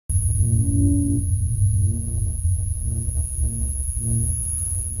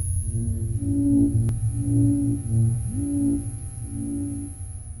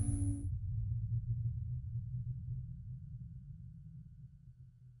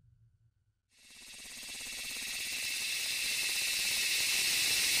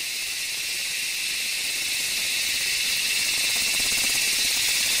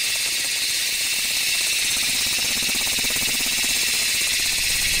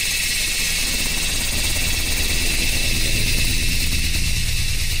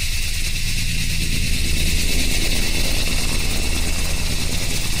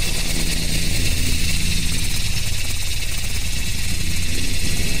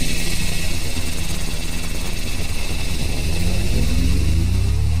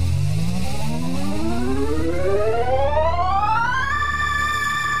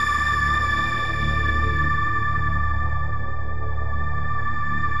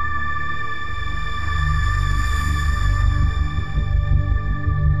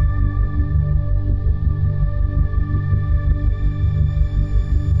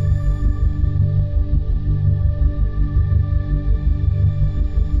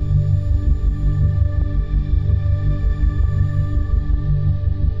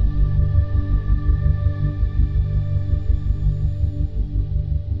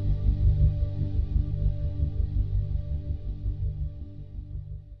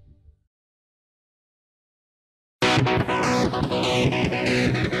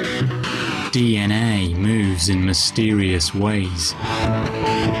DNA moves in mysterious ways.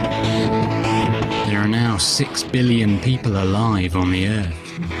 There are now 6 billion people alive on the Earth.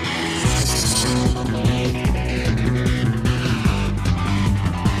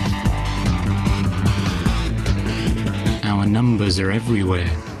 Our numbers are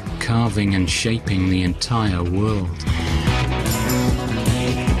everywhere, carving and shaping the entire world.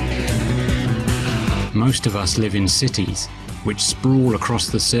 Most of us live in cities, which sprawl across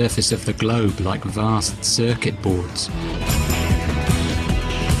the surface of the globe like vast circuit boards.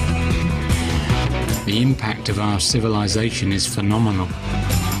 The impact of our civilization is phenomenal.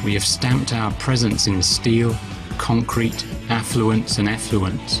 We have stamped our presence in steel, concrete, affluence and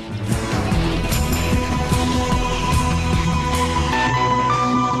effluence.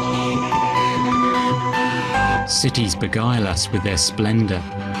 Cities beguile us with their splendor.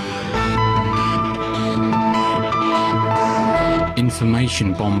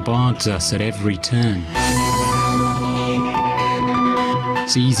 Information bombards us at every turn.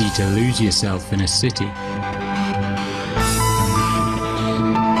 It's easy to lose yourself in a city.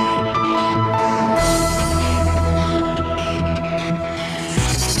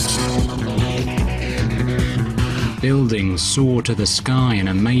 Buildings soar to the sky and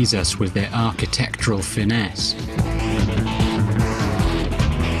amaze us with their architectural finesse.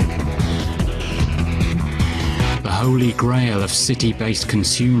 The holy grail of city-based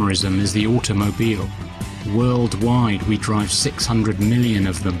consumerism is the automobile. Worldwide, we drive 600 million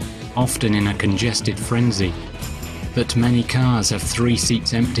of them, often in a congested frenzy. That many cars have 3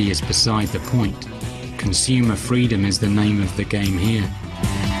 seats empty is beside the point. Consumer freedom is the name of the game here.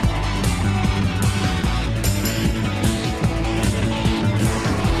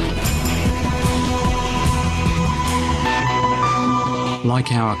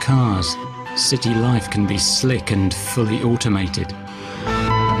 Like our cars, city life can be slick and fully automated.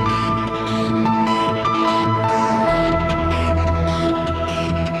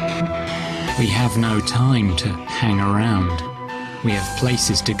 We have no time to hang around. We have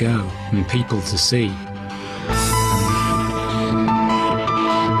places to go and people to see.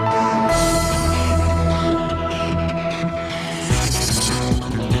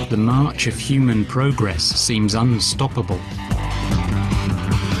 The march of human progress seems unstoppable.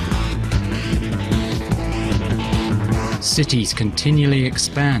 Cities continually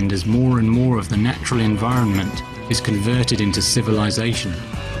expand as more and more of the natural environment is converted into civilization.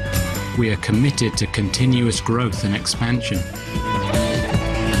 We are committed to continuous growth and expansion.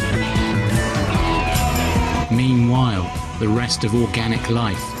 Meanwhile, the rest of organic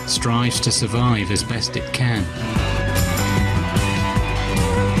life strives to survive as best it can.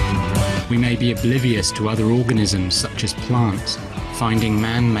 We may be oblivious to other organisms such as plants, finding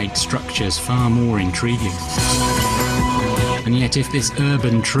man-made structures far more intriguing. And yet if this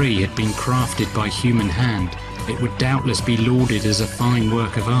urban tree had been crafted by human hand, it would doubtless be lauded as a fine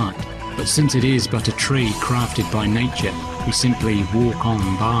work of art. But since it is but a tree crafted by nature, we simply walk on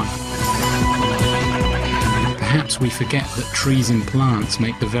by. Perhaps we forget that trees and plants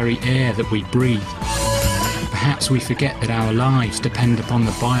make the very air that we breathe. Perhaps we forget that our lives depend upon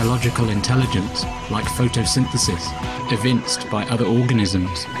the biological intelligence, like photosynthesis, evinced by other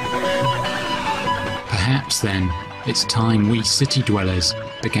organisms. Perhaps then, it's time we city dwellers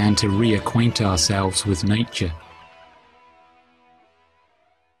began to reacquaint ourselves with nature.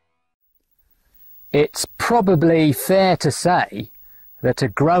 It's probably fair to say that a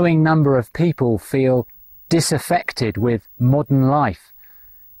growing number of people feel disaffected with modern life.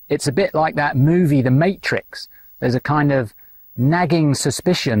 It's a bit like that movie The Matrix. There's a kind of nagging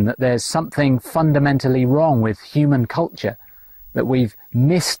suspicion that there's something fundamentally wrong with human culture, that we've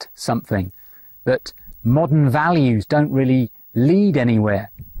missed something, that modern values don't really lead anywhere.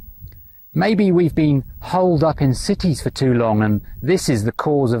 Maybe we've been holed up in cities for too long and this is the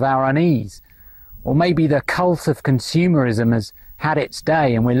cause of our unease. Or maybe the cult of consumerism has had its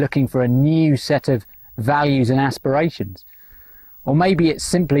day and we're looking for a new set of values and aspirations. Or maybe it's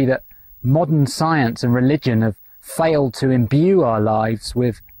simply that modern science and religion have failed to imbue our lives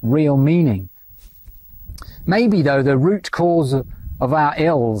with real meaning. Maybe, though, the root cause of our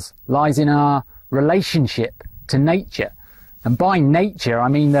ills lies in our relationship to nature. And by nature, I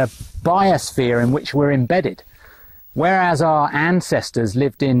mean the biosphere in which we're embedded. Whereas our ancestors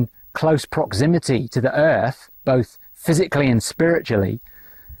lived in close proximity to the earth, both physically and spiritually,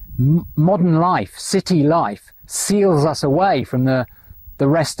 modern life, city life, seals us away from the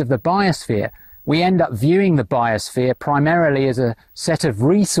rest of the biosphere. We end up viewing the biosphere primarily as a set of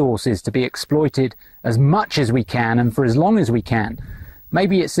resources to be exploited as much as we can and for as long as we can.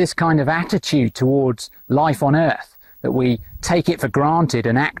 Maybe it's this kind of attitude towards life on earth that we take it for granted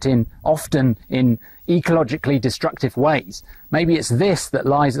and act often in ecologically destructive ways. Maybe it's this that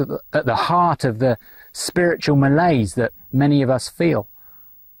lies at the heart of the spiritual malaise that many of us feel.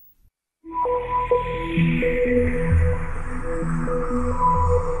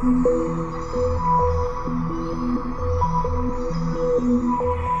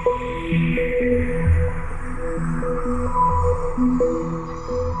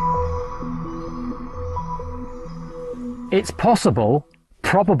 It's possible,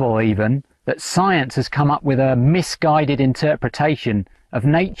 probable even, that science has come up with a misguided interpretation of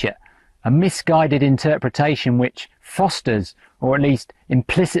nature, a misguided interpretation which fosters, or at least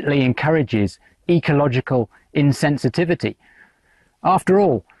implicitly encourages, ecological insensitivity. After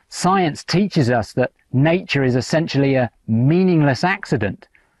all, science teaches us that nature is essentially a meaningless accident.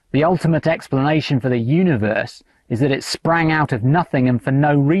 The ultimate explanation for the universe is that it sprang out of nothing and for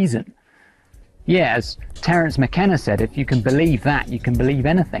no reason. Yeah, as Terence McKenna said, if you can believe that, you can believe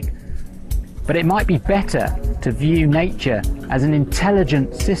anything. But it might be better to view nature as an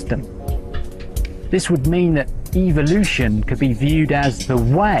intelligent system. This would mean that evolution could be viewed as the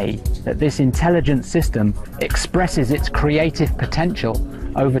way that this intelligent system expresses its creative potential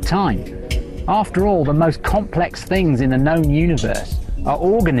over time. After all, the most complex things in the known universe are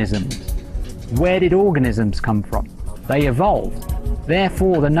organisms. Where did organisms come from? They evolved.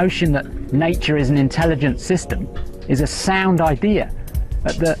 Therefore, the notion that nature is an intelligent system is a sound idea.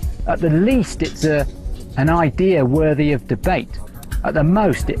 At the least, it's an idea worthy of debate. At the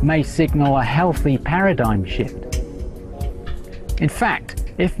most, it may signal a healthy paradigm shift. In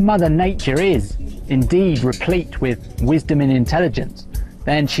fact, if Mother Nature is indeed replete with wisdom and intelligence,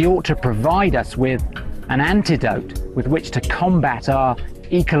 then she ought to provide us with an antidote with which to combat our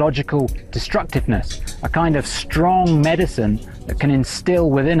ecological destructiveness, a kind of strong medicine that can instill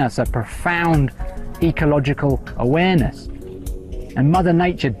within us a profound ecological awareness. And Mother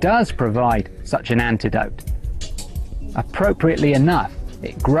Nature does provide such an antidote. Appropriately enough,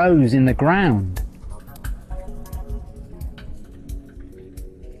 it grows in the ground.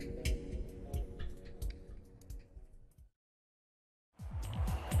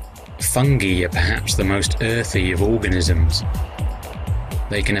 Fungi are perhaps the most earthy of organisms.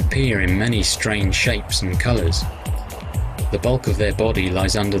 They can appear in many strange shapes and colours. The bulk of their body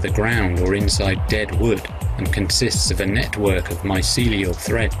lies under the ground or inside dead wood and consists of a network of mycelial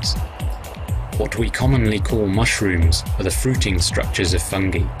threads. What we commonly call mushrooms are the fruiting structures of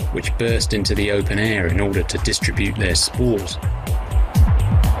fungi, which burst into the open air in order to distribute their spores.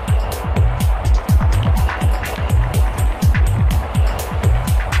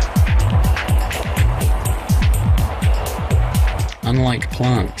 Unlike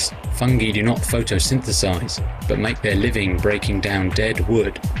plants, fungi do not photosynthesize, but make their living breaking down dead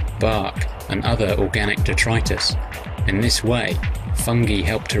wood, bark, and other organic detritus. In this way, fungi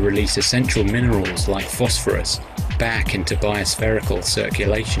help to release essential minerals like phosphorus back into biospherical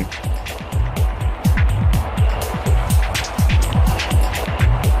circulation.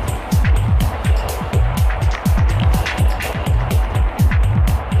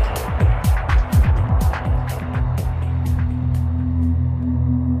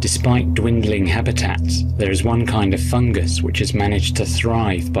 Despite dwindling habitats, there is one kind of fungus which has managed to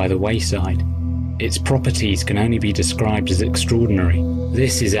thrive by the wayside. Its properties can only be described as extraordinary.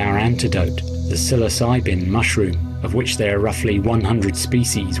 This is our antidote, the Psilocybin mushroom, of which there are roughly 100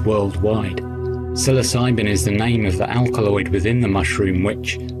 species worldwide. Psilocybin is the name of the alkaloid within the mushroom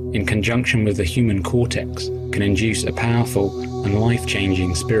which, in conjunction with the human cortex, can induce a powerful and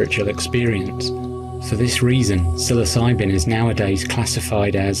life-changing spiritual experience. For this reason, psilocybin is nowadays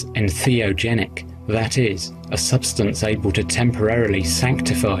classified as entheogenic, that is, a substance able to temporarily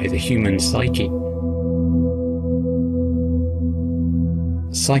sanctify the human psyche.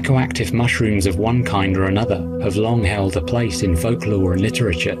 Psychoactive mushrooms of one kind or another have long held a place in folklore and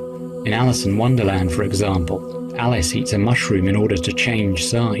literature. In Alice in Wonderland, for example, Alice eats a mushroom in order to change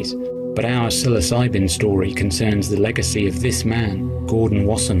size. But our psilocybin story concerns the legacy of this man, Gordon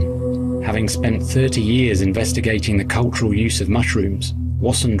Wasson. Having spent 30 years investigating the cultural use of mushrooms,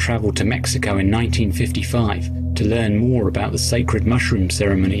 Wasson travelled to Mexico in 1955 to learn more about the sacred mushroom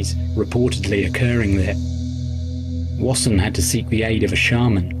ceremonies reportedly occurring there. Wasson had to seek the aid of a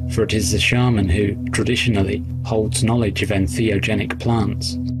shaman, for it is the shaman who, traditionally, holds knowledge of entheogenic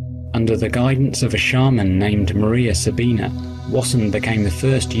plants. Under the guidance of a shaman named Maria Sabina, Wasson became the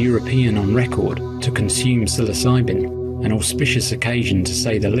first European on record to consume psilocybin, an auspicious occasion to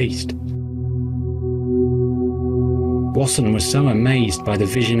say the least. Wasson was so amazed by the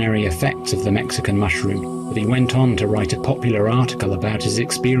visionary effects of the Mexican mushroom but he went on to write a popular article about his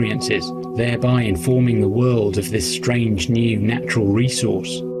experiences, thereby informing the world of this strange new natural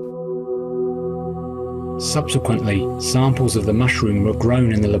resource. Subsequently, samples of the mushroom were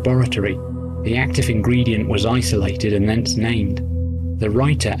grown in the laboratory. The active ingredient was isolated and thence named. The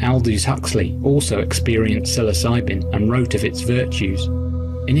writer Aldous Huxley also experienced psilocybin and wrote of its virtues.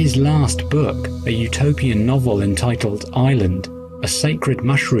 In his last book, a utopian novel entitled Island, a sacred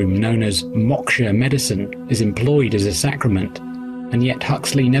mushroom known as moksha medicine is employed as a sacrament, and yet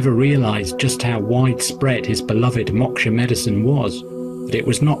Huxley never realized just how widespread his beloved moksha medicine was, that it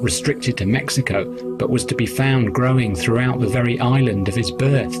was not restricted to Mexico, but was to be found growing throughout the very island of his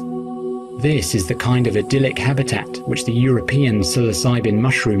birth. This is the kind of idyllic habitat which the European psilocybin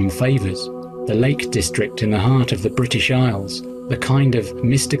mushroom favours, the Lake District in the heart of the British Isles, the kind of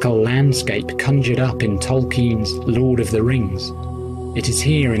mystical landscape conjured up in Tolkien's Lord of the Rings. It is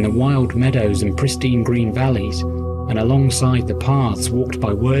here in the wild meadows and pristine green valleys, and alongside the paths walked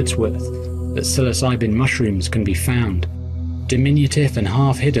by Wordsworth, that psilocybin mushrooms can be found. Diminutive and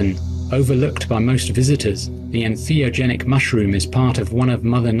half-hidden, overlooked by most visitors, the entheogenic mushroom is part of one of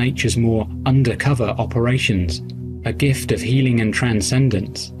Mother Nature's more undercover operations, a gift of healing and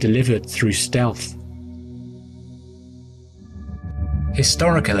transcendence delivered through stealth.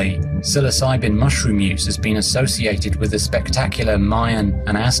 Historically, psilocybin mushroom use has been associated with the spectacular Mayan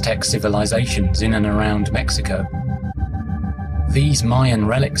and Aztec civilizations in and around Mexico. These Mayan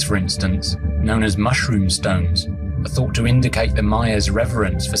relics, for instance, known as mushroom stones, are thought to indicate the Mayas'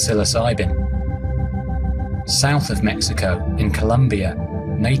 reverence for psilocybin. South of Mexico, in Colombia,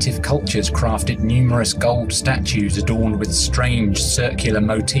 native cultures crafted numerous gold statues adorned with strange circular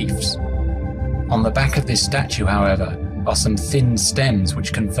motifs. On the back of this statue, however, are some thin stems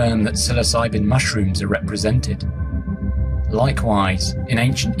which confirm that psilocybin mushrooms are represented. Likewise, in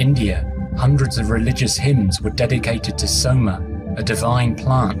ancient India, hundreds of religious hymns were dedicated to Soma, a divine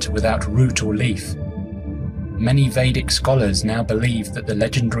plant without root or leaf. Many Vedic scholars now believe that the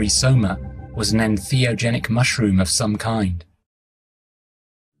legendary Soma was an entheogenic mushroom of some kind.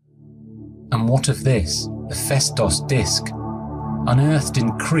 And what of this, the Festos disc? Unearthed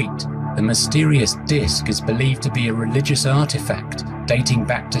in Crete, the mysterious disc is believed to be a religious artifact dating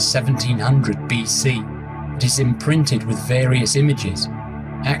back to 1700 BC. It is imprinted with various images.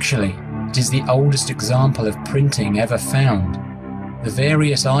 Actually, it is the oldest example of printing ever found. The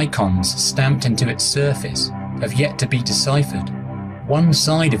various icons stamped into its surface have yet to be deciphered. One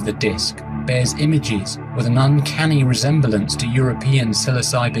side of the disc bears images with an uncanny resemblance to European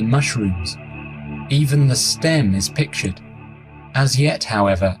psilocybin mushrooms. Even the stem is pictured. As yet,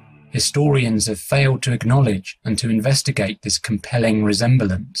 however, historians have failed to acknowledge and to investigate this compelling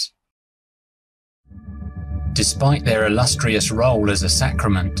resemblance. Despite their illustrious role as a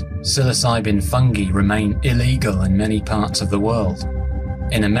sacrament, psilocybin fungi remain illegal in many parts of the world.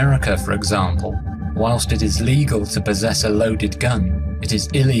 In America, for example, whilst it is legal to possess a loaded gun, it is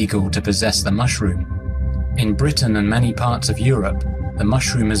illegal to possess the mushroom. In Britain and many parts of Europe, the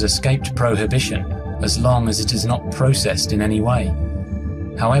mushroom has escaped prohibition as long as it is not processed in any way.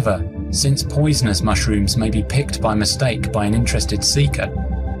 However, since poisonous mushrooms may be picked by mistake by an interested seeker,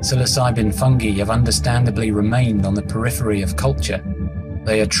 psilocybin fungi have understandably remained on the periphery of culture.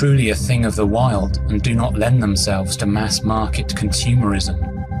 They are truly a thing of the wild and do not lend themselves to mass-market consumerism.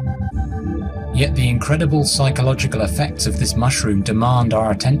 Yet the incredible psychological effects of this mushroom demand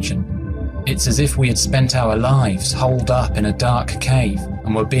our attention. It's as if we had spent our lives holed up in a dark cave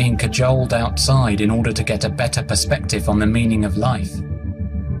and were being cajoled outside in order to get a better perspective on the meaning of life.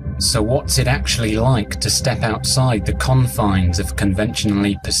 So what's it actually like to step outside the confines of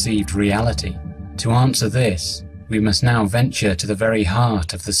conventionally perceived reality? To answer this, we must now venture to the very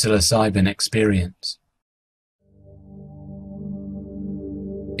heart of the psilocybin experience.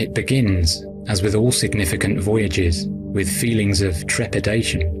 It begins, as with all significant voyages, with feelings of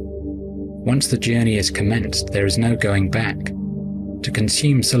trepidation. Once the journey is commenced, there is no going back. To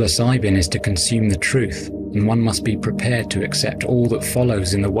consume psilocybin is to consume the truth, and one must be prepared to accept all that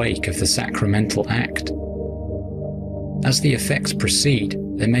follows in the wake of the sacramental act. As the effects proceed,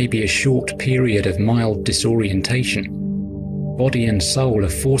 there may be a short period of mild disorientation. Body and soul are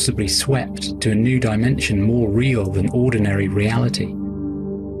forcibly swept to a new dimension more real than ordinary reality.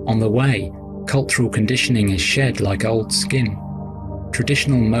 On the way, cultural conditioning is shed like old skin.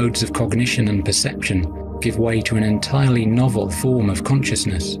 Traditional modes of cognition and perception give way to an entirely novel form of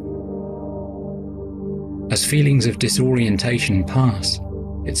consciousness. As feelings of disorientation pass,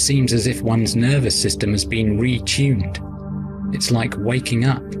 it seems as if one's nervous system has been retuned. It's like waking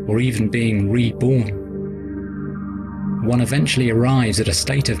up or even being reborn. one eventually arrives at a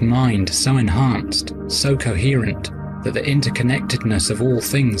state of mind so enhanced, so coherent, that the interconnectedness of all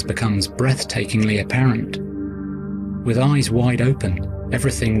things becomes breathtakingly apparent. With eyes wide open,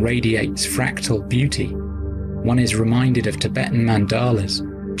 everything radiates fractal beauty. One is reminded of Tibetan mandalas,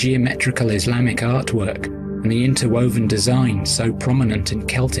 geometrical Islamic artwork, and the interwoven design so prominent in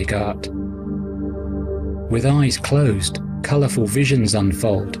Celtic art. With eyes closed, colourful visions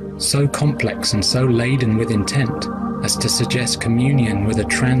unfold, so complex and so laden with intent as to suggest communion with a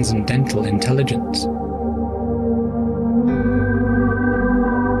transcendental intelligence.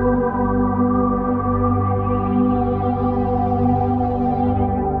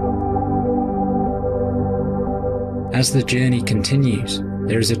 As the journey continues,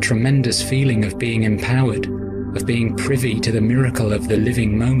 there is a tremendous feeling of being empowered, of being privy to the miracle of the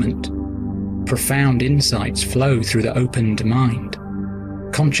living moment. Profound insights flow through the opened mind.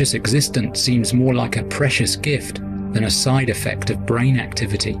 Conscious existence seems more like a precious gift than a side effect of brain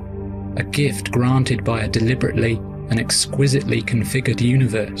activity, a gift granted by a deliberately and exquisitely configured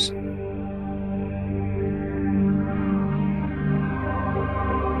universe.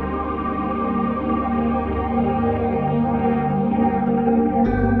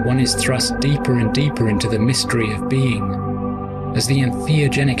 One is thrust deeper and deeper into the mystery of being. As the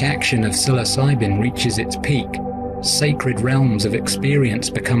entheogenic action of psilocybin reaches its peak, sacred realms of experience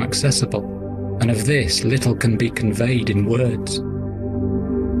become accessible, and of this little can be conveyed in words.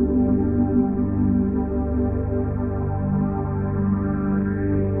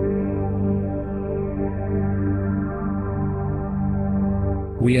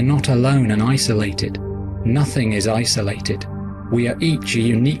 We are not alone and isolated. Nothing is isolated. We are each a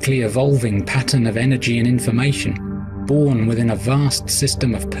uniquely evolving pattern of energy and information, born within a vast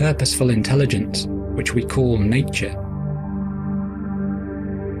system of purposeful intelligence, which we call nature.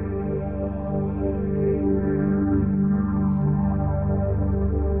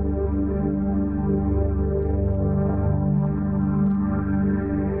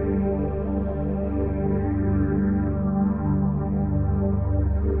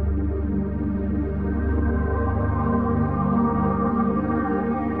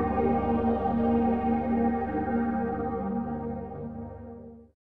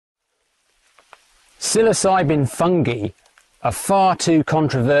 Psilocybin fungi are far too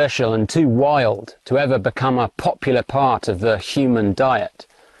controversial and too wild to ever become a popular part of the human diet.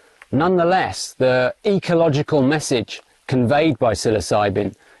 Nonetheless, the ecological message conveyed by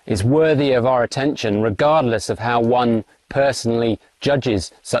psilocybin is worthy of our attention regardless of how one personally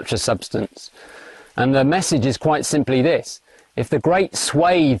judges such a substance. And the message is quite simply this: if the great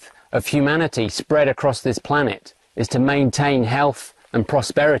swathe of humanity spread across this planet is to maintain health and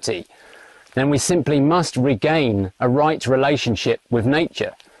prosperity, then we simply must regain a right relationship with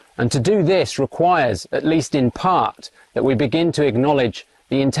nature. And to do this requires, at least in part, that we begin to acknowledge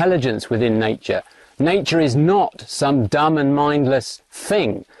the intelligence within nature. Nature is not some dumb and mindless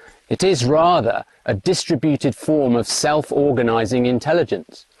thing. It is rather a distributed form of self-organizing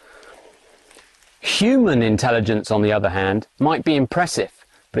intelligence. Human intelligence, on the other hand, might be impressive,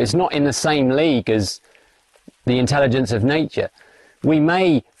 but it's not in the same league as the intelligence of nature. We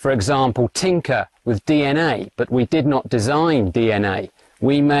may, for example, tinker with DNA, but we did not design DNA.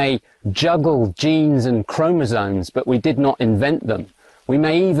 We may juggle genes and chromosomes, but we did not invent them. We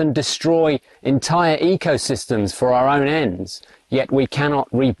may even destroy entire ecosystems for our own ends, yet we cannot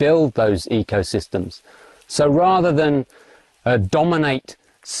rebuild those ecosystems. So rather than dominate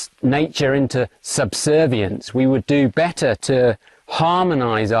nature into subservience, we would do better to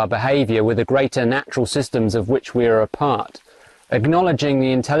harmonize our behavior with the greater natural systems of which we are a part. Acknowledging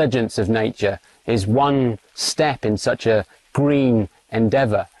the intelligence of nature is one step in such a green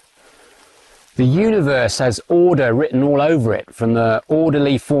endeavor. The universe has order written all over it, from the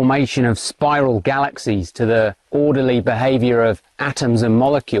orderly formation of spiral galaxies to the orderly behavior of atoms and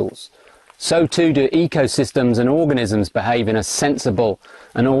molecules. So too do ecosystems and organisms behave in a sensible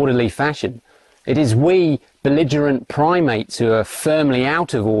and orderly fashion. It is we belligerent primates who are firmly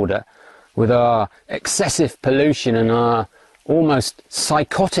out of order with our excessive pollution and our almost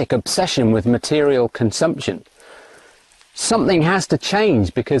psychotic obsession with material consumption. Something has to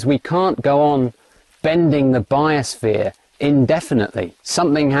change, because we can't go on bending the biosphere indefinitely.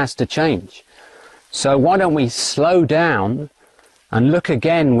 Something has to change. So why don't we slow down and look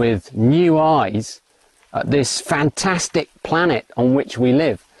again with new eyes at this fantastic planet on which we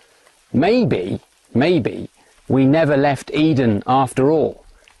live? Maybe we never left Eden after all.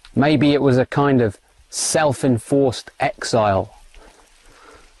 Maybe it was a kind of self-enforced exile.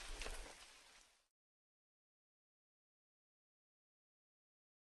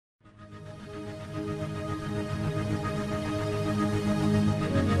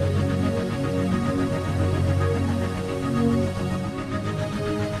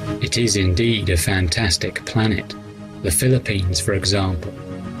 It is indeed a fantastic planet. The Philippines, for example.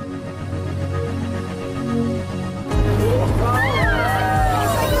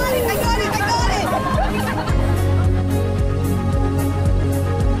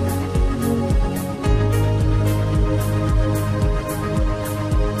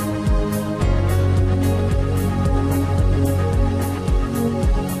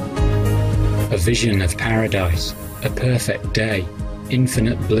 A vision of paradise, a perfect day,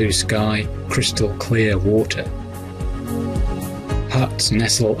 infinite blue sky, crystal clear water. Huts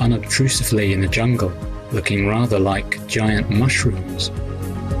nestle unobtrusively in the jungle, looking rather like giant mushrooms.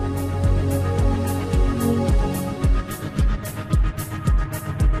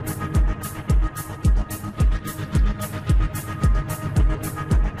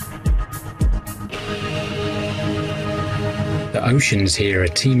 The oceans here are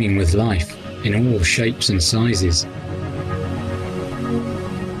teeming with life, in all shapes and sizes.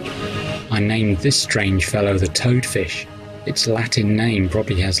 I named this strange fellow the toadfish. Its Latin name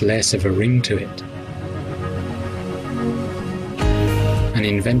probably has less of a ring to it. An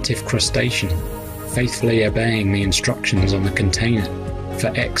inventive crustacean, faithfully obeying the instructions on the container,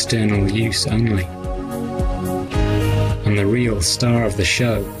 for external use only. And the real star of the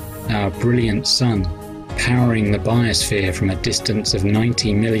show, our brilliant sun, powering the biosphere from a distance of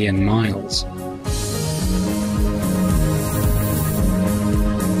 90 million miles.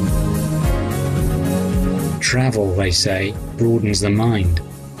 Travel, they say, broadens the mind.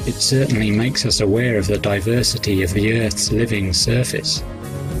 It certainly makes us aware of the diversity of the Earth's living surface.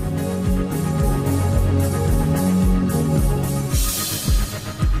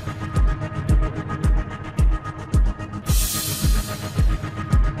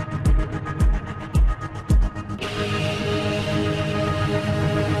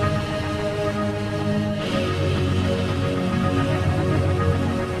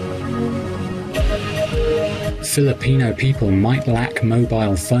 Filipino people might lack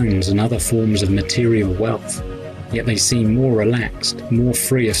mobile phones and other forms of material wealth, yet they seem more relaxed, more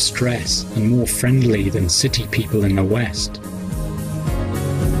free of stress, and more friendly than city people in the West.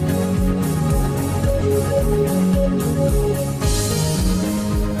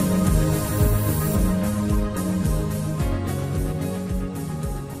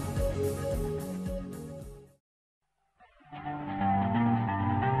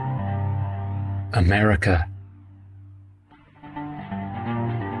 America.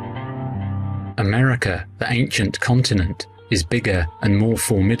 America, the ancient continent, is bigger and more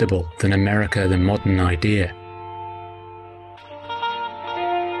formidable than America, the modern idea.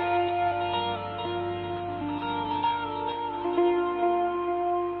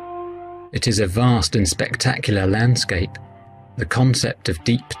 It is a vast and spectacular landscape. The concept of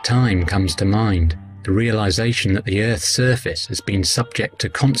deep time comes to mind, the realization that the Earth's surface has been subject to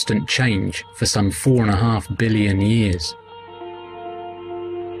constant change for some 4.5 billion years.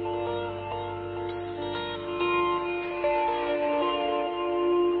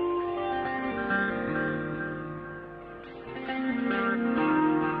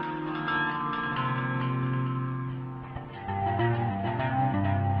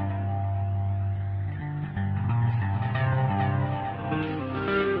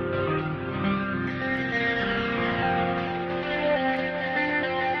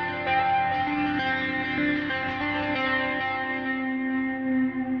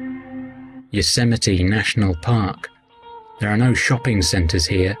 Yosemite National Park. There are no shopping centres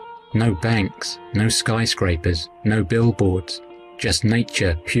here, no banks, no skyscrapers, no billboards, just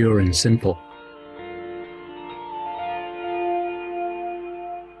nature pure and simple.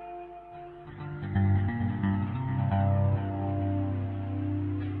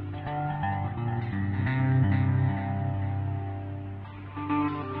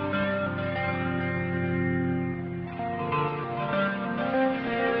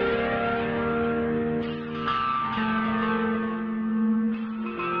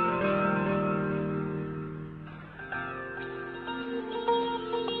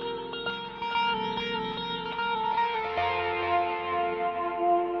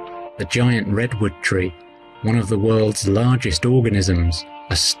 The giant redwood tree, one of the world's largest organisms,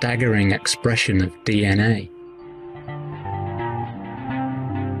 a staggering expression of DNA.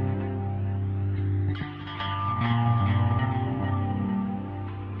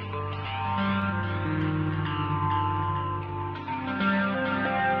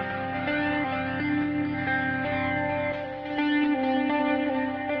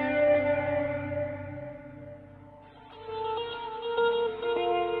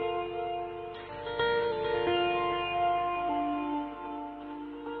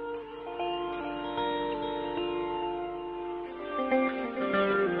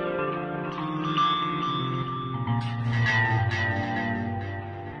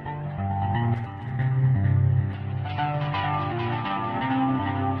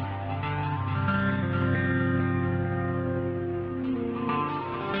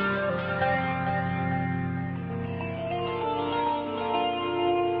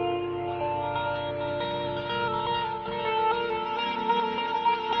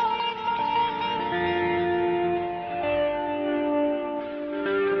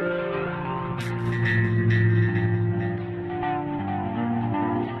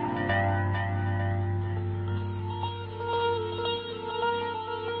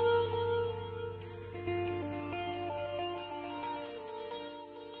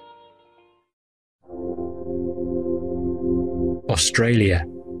 Australia,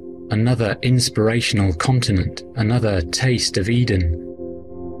 another inspirational continent, another taste of Eden.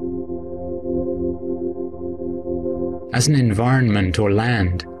 As an environment or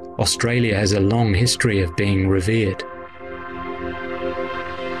land, Australia has a long history of being revered.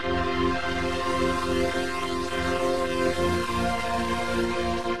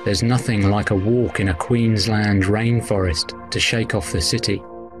 There's nothing like a walk in a Queensland rainforest to shake off the city.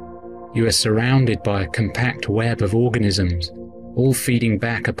 You are surrounded by a compact web of organisms, all feeding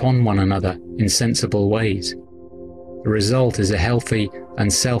back upon one another in sensible ways. The result is a healthy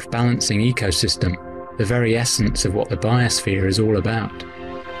and self-balancing ecosystem, the very essence of what the biosphere is all about.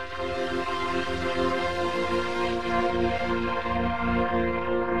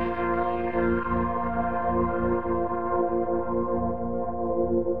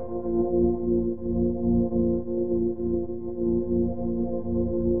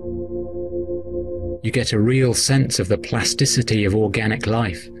 You get a real sense of the plasticity of organic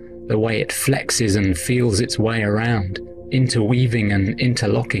life, the way it flexes and feels its way around, interweaving and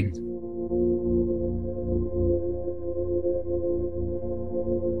interlocking.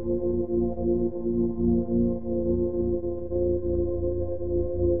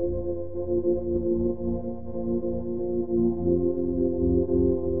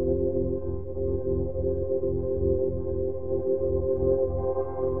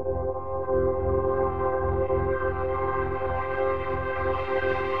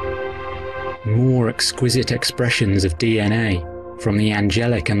 More exquisite expressions of DNA, from the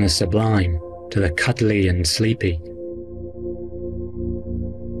angelic and the sublime to the cuddly and sleepy.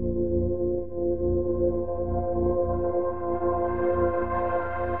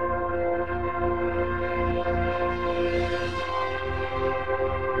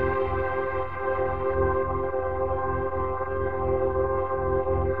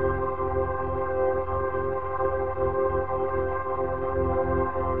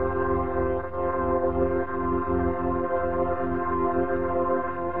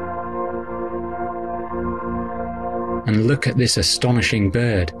 And look at this astonishing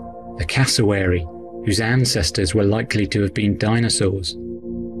bird, the cassowary, whose ancestors were likely to have been dinosaurs.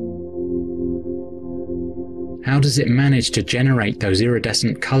 How does it manage to generate those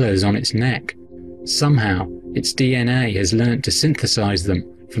iridescent colours on its neck? Somehow, its DNA has learnt to synthesize them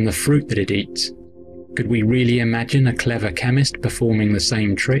from the fruit that it eats. Could we really imagine a clever chemist performing the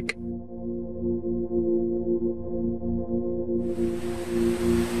same trick?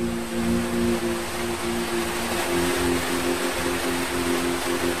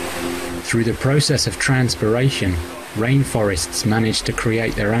 Through the process of transpiration, rainforests manage to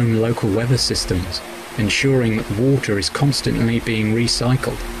create their own local weather systems, ensuring that water is constantly being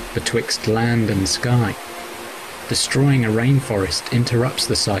recycled betwixt land and sky. Destroying a rainforest interrupts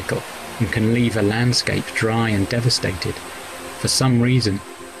the cycle and can leave a landscape dry and devastated. For some reason,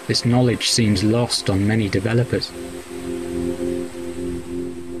 this knowledge seems lost on many developers.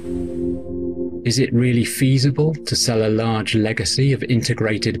 Is it really feasible to sell a large legacy of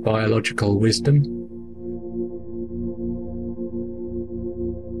integrated biological wisdom?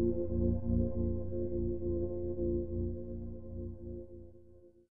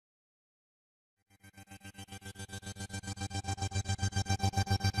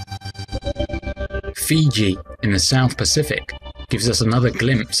 Fiji, in the South Pacific, gives us another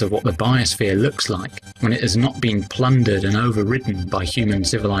glimpse of what the biosphere looks like when it has not been plundered and overridden by human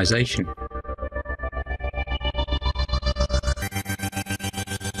civilization.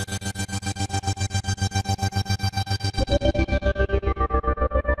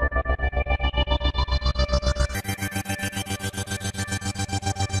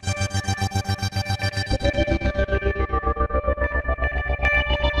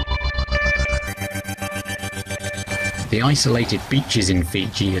 The isolated beaches in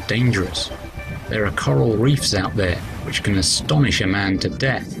Fiji are dangerous. There are coral reefs out there which can astonish a man to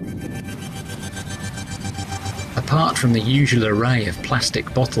death. Apart from the usual array of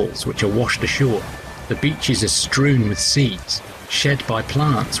plastic bottles which are washed ashore, the beaches are strewn with seeds, shed by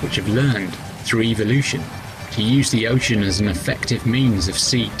plants which have learned, through evolution, to use the ocean as an effective means of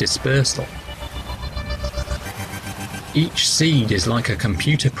seed dispersal. Each seed is like a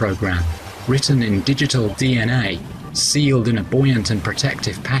computer program, written in digital DNA, sealed in a buoyant and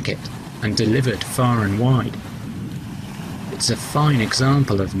protective packet, and delivered far and wide. It's a fine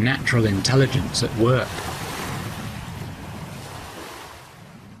example of natural intelligence at work.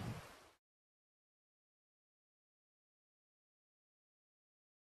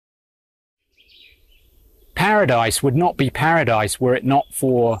 Paradise would not be paradise were it not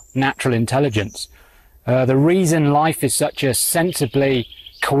for natural intelligence. The reason life is such a sensibly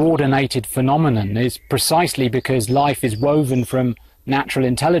coordinated phenomenon is precisely because life is woven from natural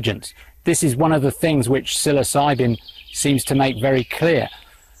intelligence. This is one of the things which psilocybin seems to make very clear.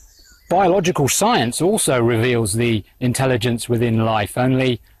 Biological science also reveals the intelligence within life,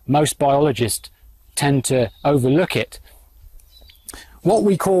 only most biologists tend to overlook it. What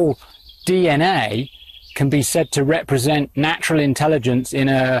we call DNA can be said to represent natural intelligence in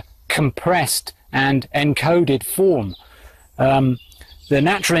a compressed and encoded form. The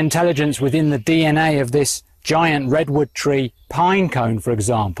natural intelligence within the DNA of this giant redwood tree pine cone, for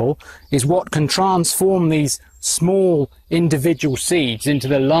example, is what can transform these small individual seeds into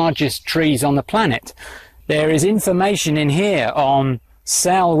the largest trees on the planet. There is information in here on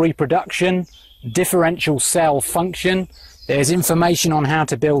cell reproduction, differential cell function. There's information on how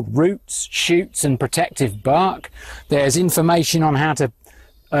to build roots, shoots and protective bark. There's information on how to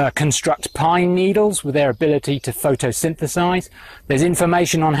construct pine needles with their ability to photosynthesize. There's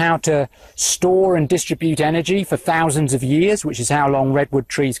information on how to store and distribute energy for thousands of years, which is how long redwood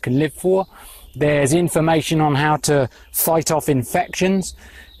trees can live for. There's information on how to fight off infections,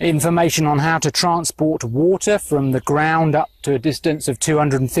 information on how to transport water from the ground up to a distance of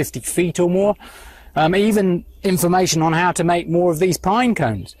 250 feet or more, even information on how to make more of these pine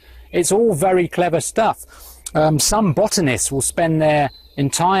cones. It's all very clever stuff. Some botanists will spend their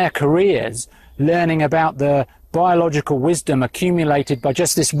entire careers learning about the biological wisdom accumulated by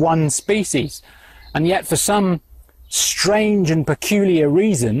just this one species, and yet for some strange and peculiar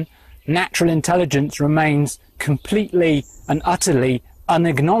reason, natural intelligence remains completely and utterly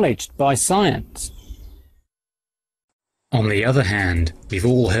unacknowledged by science. On the other hand, we've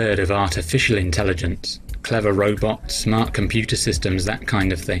all heard of artificial intelligence, clever robots, smart computer systems, that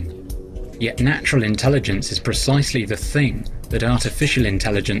kind of thing. Yet natural intelligence is precisely the thing that artificial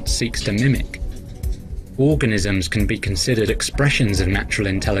intelligence seeks to mimic. Organisms can be considered expressions of natural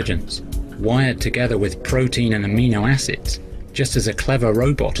intelligence, wired together with protein and amino acids, just as a clever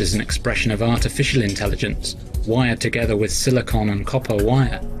robot is an expression of artificial intelligence, wired together with silicon and copper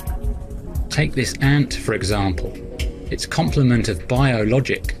wire. Take this ant, for example. Its complement of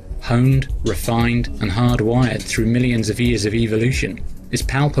biologic, honed, refined and hardwired through millions of years of evolution, is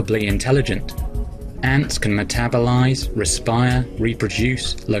palpably intelligent. Ants can metabolize, respire,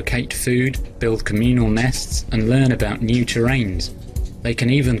 reproduce, locate food, build communal nests and learn about new terrains. They can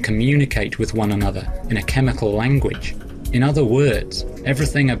even communicate with one another in a chemical language. In other words,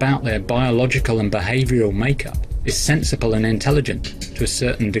 everything about their biological and behavioral makeup is sensible and intelligent to a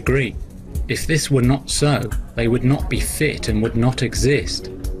certain degree. If this were not so, they would not be fit and would not exist.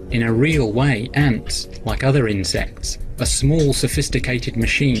 In a real way, ants, like other insects, are small sophisticated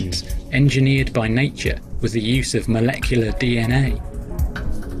machines engineered by nature with the use of molecular DNA.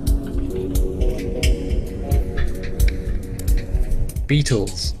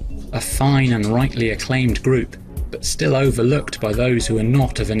 Beetles, a fine and rightly acclaimed group, but still overlooked by those who are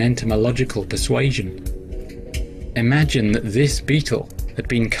not of an entomological persuasion. Imagine that this beetle had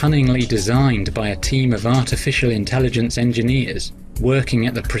been cunningly designed by a team of artificial intelligence engineers working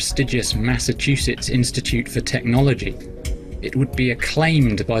at the prestigious Massachusetts Institute for Technology. It would be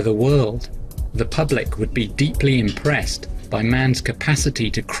acclaimed by the world. The public would be deeply impressed by man's capacity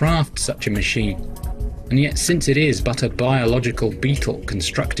to craft such a machine. And yet, since it is but a biological beetle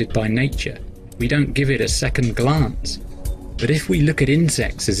constructed by nature, we don't give it a second glance. But if we look at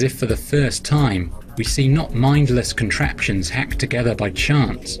insects as if for the first time, we see not mindless contraptions hacked together by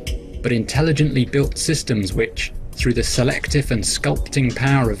chance, but intelligently built systems which, through the selective and sculpting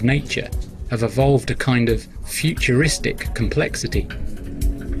power of nature, have evolved a kind of futuristic complexity.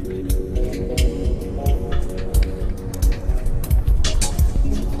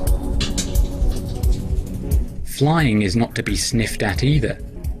 Flying is not to be sniffed at either.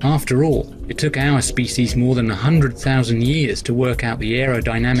 After all, it took our species more than 100,000 years to work out the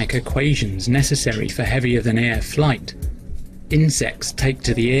aerodynamic equations necessary for heavier-than-air flight. Insects take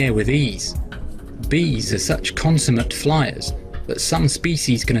to the air with ease. Bees are such consummate flyers that some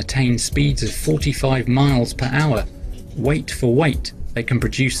species can attain speeds of 45 miles per hour. Weight for weight, they can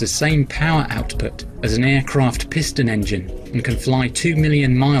produce the same power output as an aircraft piston engine and can fly 2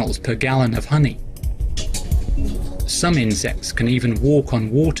 million miles per gallon of honey. Some insects can even walk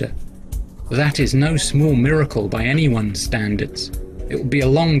on water. That is no small miracle by anyone's standards. It will be a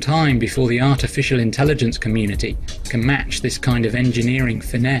long time before the artificial intelligence community can match this kind of engineering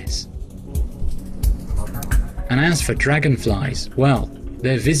finesse. And as for dragonflies, well,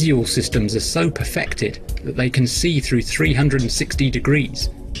 their visual systems are so perfected that they can see through 360 degrees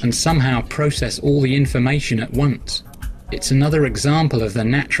and somehow process all the information at once. It's another example of the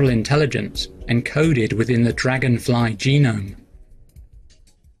natural intelligence encoded within the dragonfly genome.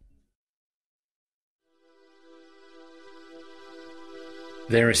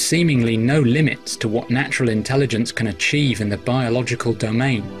 There are seemingly no limits to what natural intelligence can achieve in the biological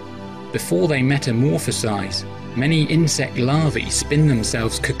domain. Before they metamorphosize, many insect larvae spin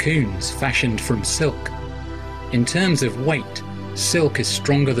themselves cocoons fashioned from silk. In terms of weight, silk is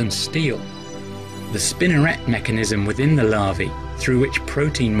stronger than steel. The spinneret mechanism within the larvae, through which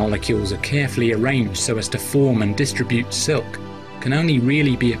protein molecules are carefully arranged so as to form and distribute silk, can only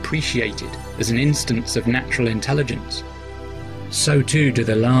really be appreciated as an instance of natural intelligence. So too do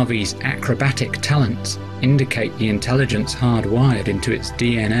the larvae's acrobatic talents indicate the intelligence hardwired into its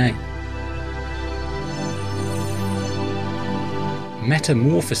DNA.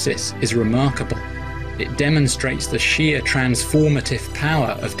 Metamorphosis is remarkable. It demonstrates the sheer transformative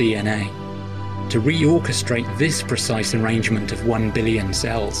power of DNA. To reorchestrate this precise arrangement of 1 billion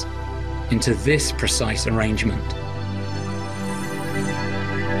cells into this precise arrangement.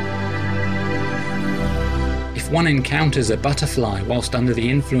 If one encounters a butterfly whilst under the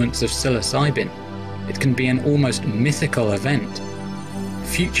influence of psilocybin, it can be an almost mythical event.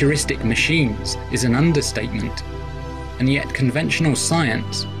 Futuristic machines is an understatement, and yet conventional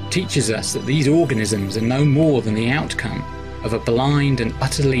science teaches us that these organisms are no more than the outcome of a blind and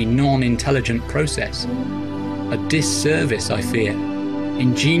utterly non-intelligent process. A disservice, I fear.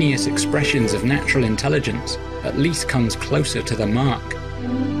 Ingenious expressions of natural intelligence at least comes closer to the mark.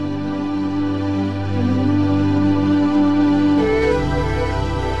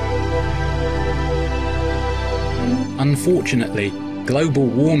 Unfortunately, global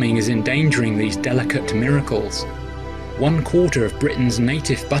warming is endangering these delicate miracles. 1/4 of Britain's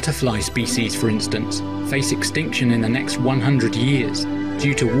native butterfly species, for instance, face extinction in the next 100 years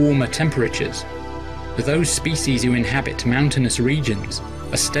due to warmer temperatures. But those species who inhabit mountainous regions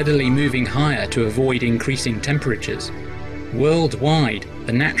are steadily moving higher to avoid increasing temperatures. Worldwide,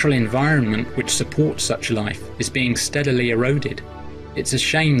 the natural environment which supports such life is being steadily eroded. It's a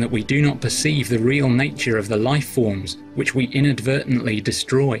shame that we do not perceive the real nature of the life forms which we inadvertently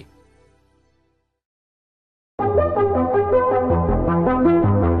destroy.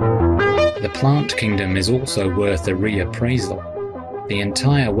 The plant kingdom is also worth a reappraisal. The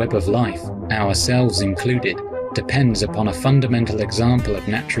entire web of life, ourselves included, depends upon a fundamental example of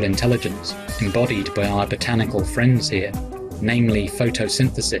natural intelligence embodied by our botanical friends here, namely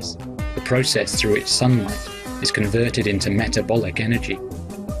photosynthesis, the process through which sunlight is converted into metabolic energy.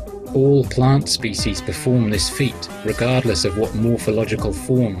 All plant species perform this feat regardless of what morphological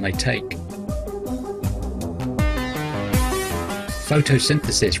form they take.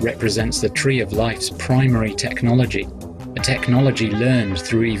 Photosynthesis represents the tree of life's primary technology, a technology learned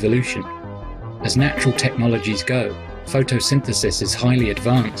through evolution. As natural technologies go, photosynthesis is highly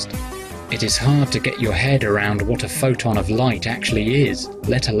advanced. It is hard to get your head around what a photon of light actually is,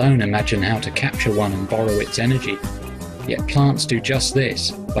 let alone imagine how to capture one and borrow its energy. Yet plants do just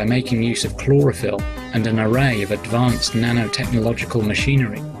this by making use of chlorophyll and an array of advanced nanotechnological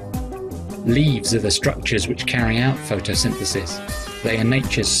machinery. Leaves are the structures which carry out photosynthesis. They are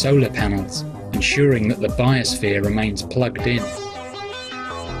nature's solar panels, ensuring that the biosphere remains plugged in.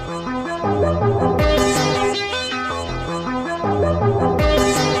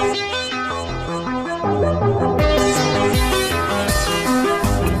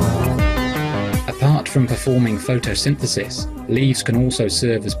 Apart from performing photosynthesis, leaves can also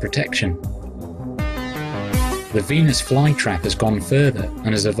serve as protection. The Venus flytrap has gone further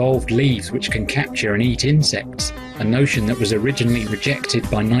and has evolved leaves which can capture and eat insects, a notion that was originally rejected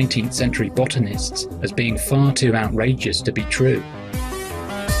by 19th century botanists as being far too outrageous to be true.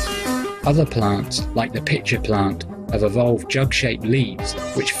 Other plants, like the pitcher plant, have evolved jug-shaped leaves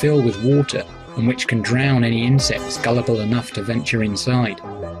which fill with water and which can drown any insects gullible enough to venture inside.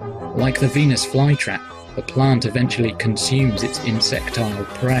 Like the Venus flytrap, the plant eventually consumes its insectile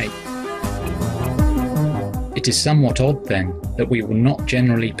prey. It is somewhat odd, then, that we will not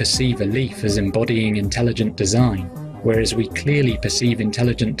generally perceive a leaf as embodying intelligent design, whereas we clearly perceive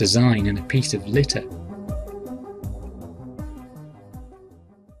intelligent design in a piece of litter.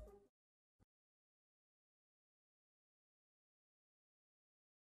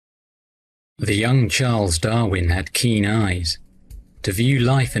 The young Charles Darwin had keen eyes. To view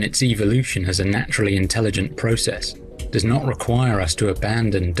life and its evolution as a naturally intelligent process does not require us to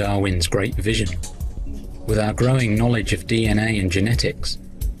abandon Darwin's great vision. With our growing knowledge of DNA and genetics,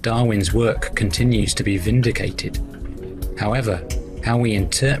 Darwin's work continues to be vindicated. However, how we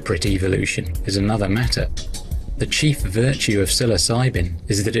interpret evolution is another matter. The chief virtue of psilocybin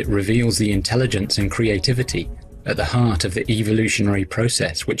is that it reveals the intelligence and creativity at the heart of the evolutionary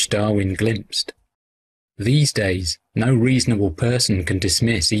process which Darwin glimpsed. These days, no reasonable person can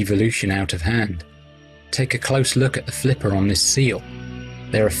dismiss evolution out of hand. Take a close look at the flipper on this seal.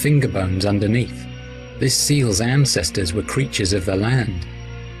 There are finger bones underneath. This seal's ancestors were creatures of the land.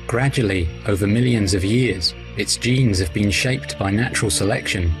 Gradually, over millions of years, its genes have been shaped by natural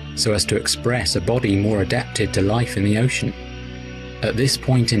selection so as to express a body more adapted to life in the ocean. At this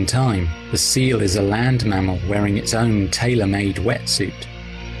point in time, the seal is a land mammal wearing its own tailor-made wetsuit.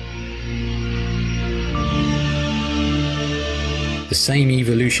 The same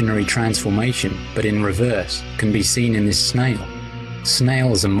evolutionary transformation, but in reverse, can be seen in this snail.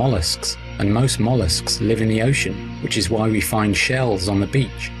 Snails are mollusks, and most mollusks live in the ocean, which is why we find shells on the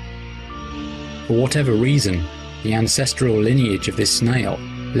beach. For whatever reason, the ancestral lineage of this snail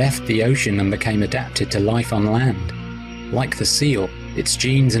left the ocean and became adapted to life on land. Like the seal, its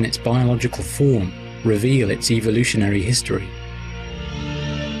genes and its biological form reveal its evolutionary history.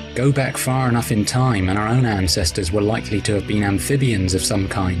 Go back far enough in time and our own ancestors were likely to have been amphibians of some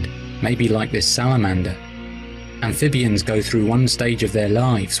kind, maybe like this salamander. Amphibians go through one stage of their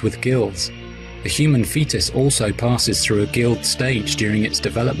lives with gills. The human fetus also passes through a gilled stage during its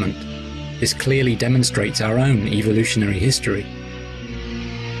development. This clearly demonstrates our own evolutionary history.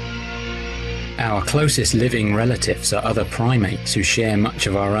 Our closest living relatives are other primates who share much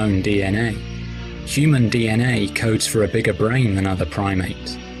of our own DNA. Human DNA codes for a bigger brain than other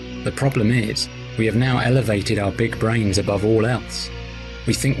primates. The problem is, we have now elevated our big brains above all else.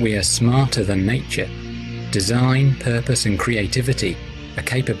 We think we are smarter than nature. Design, purpose and creativity are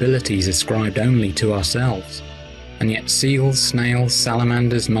capabilities ascribed only to ourselves. And yet seals, snails,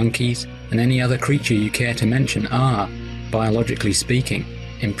 salamanders, monkeys and any other creature you care to mention are, biologically speaking,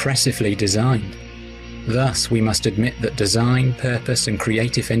 impressively designed. Thus we must admit that design, purpose and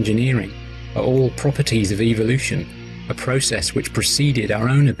creative engineering are all properties of evolution, a process which preceded our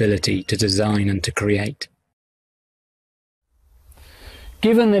own ability to design and to create.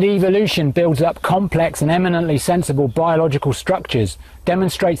 Given that evolution builds up complex and eminently sensible biological structures,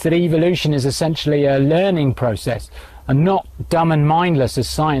 demonstrates that evolution is essentially a learning process and not dumb and mindless as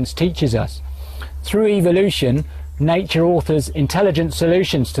science teaches us. Through evolution, nature authors intelligent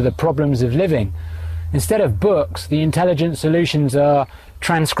solutions to the problems of living. Instead of books, the intelligent solutions are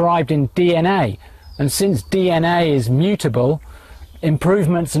transcribed in DNA, and since DNA is mutable,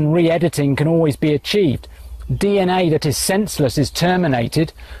 improvements and re-editing can always be achieved. DNA that is senseless is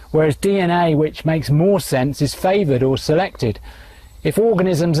terminated, whereas DNA which makes more sense is favoured or selected. If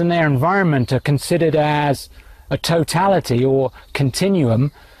organisms and their environment are considered as a totality or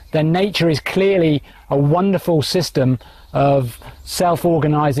continuum, then nature is clearly a wonderful system of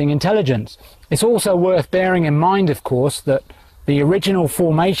self-organising intelligence. It's also worth bearing in mind, of course, that the original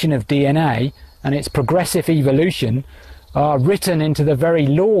formation of DNA and its progressive evolution are written into the very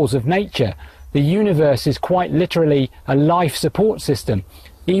laws of nature. The universe is quite literally a life support system,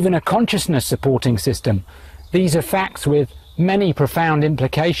 even a consciousness supporting system. These are facts with many profound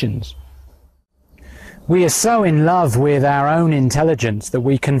implications. We are so in love with our own intelligence that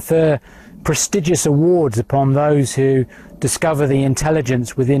we confer prestigious awards upon those who discover the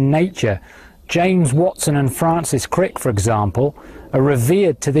intelligence within nature. James Watson and Francis Crick, for example, are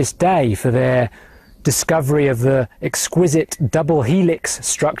revered to this day for their discovery of the exquisite double helix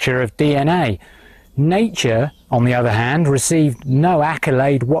structure of DNA. Nature, on the other hand, received no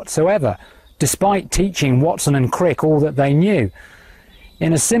accolade whatsoever, despite teaching Watson and Crick all that they knew.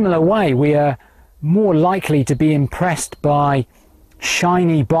 In a similar way, we are more likely to be impressed by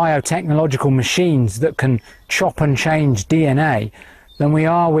shiny biotechnological machines that can chop and change DNA than we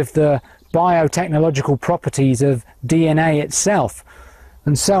are with the biotechnological properties of DNA itself.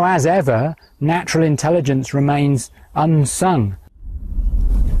 And so, as ever, natural intelligence remains unsung.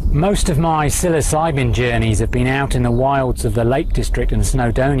 Most of my psilocybin journeys have been out in the wilds of the Lake District and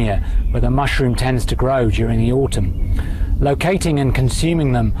Snowdonia, where the mushroom tends to grow during the autumn. Locating and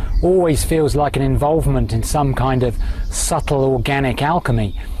consuming them always feels like an involvement in some kind of subtle organic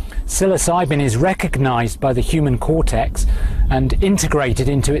alchemy. Psilocybin is recognized by the human cortex and integrated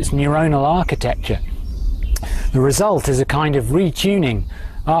into its neuronal architecture. The result is a kind of retuning,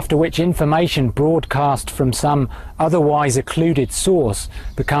 after which information broadcast from some otherwise occluded source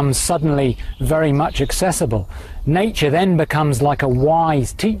becomes suddenly very much accessible. Nature then becomes like a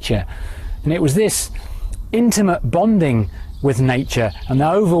wise teacher, and it was this intimate bonding with nature and the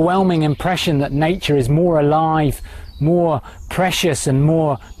overwhelming impression that nature is more alive, more precious and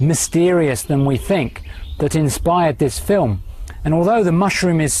more mysterious than we think that inspired this film. And although the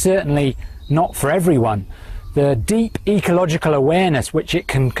mushroom is certainly not for everyone, the deep ecological awareness which it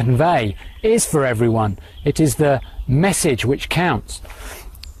can convey is for everyone. It is the message which counts.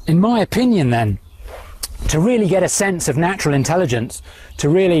 In my opinion then, to really get a sense of natural intelligence, to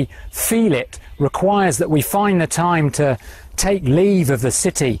really feel it, requires that we find the time to take leave of the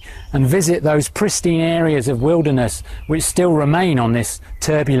city and visit those pristine areas of wilderness which still remain on this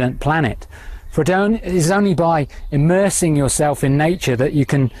turbulent planet. For it is only by immersing yourself in nature that you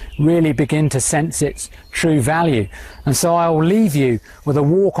can really begin to sense its true value. And so I will leave you with a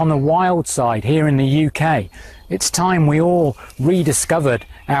walk on the wild side here in the UK. It's time we all rediscovered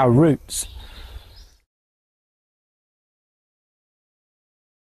our roots.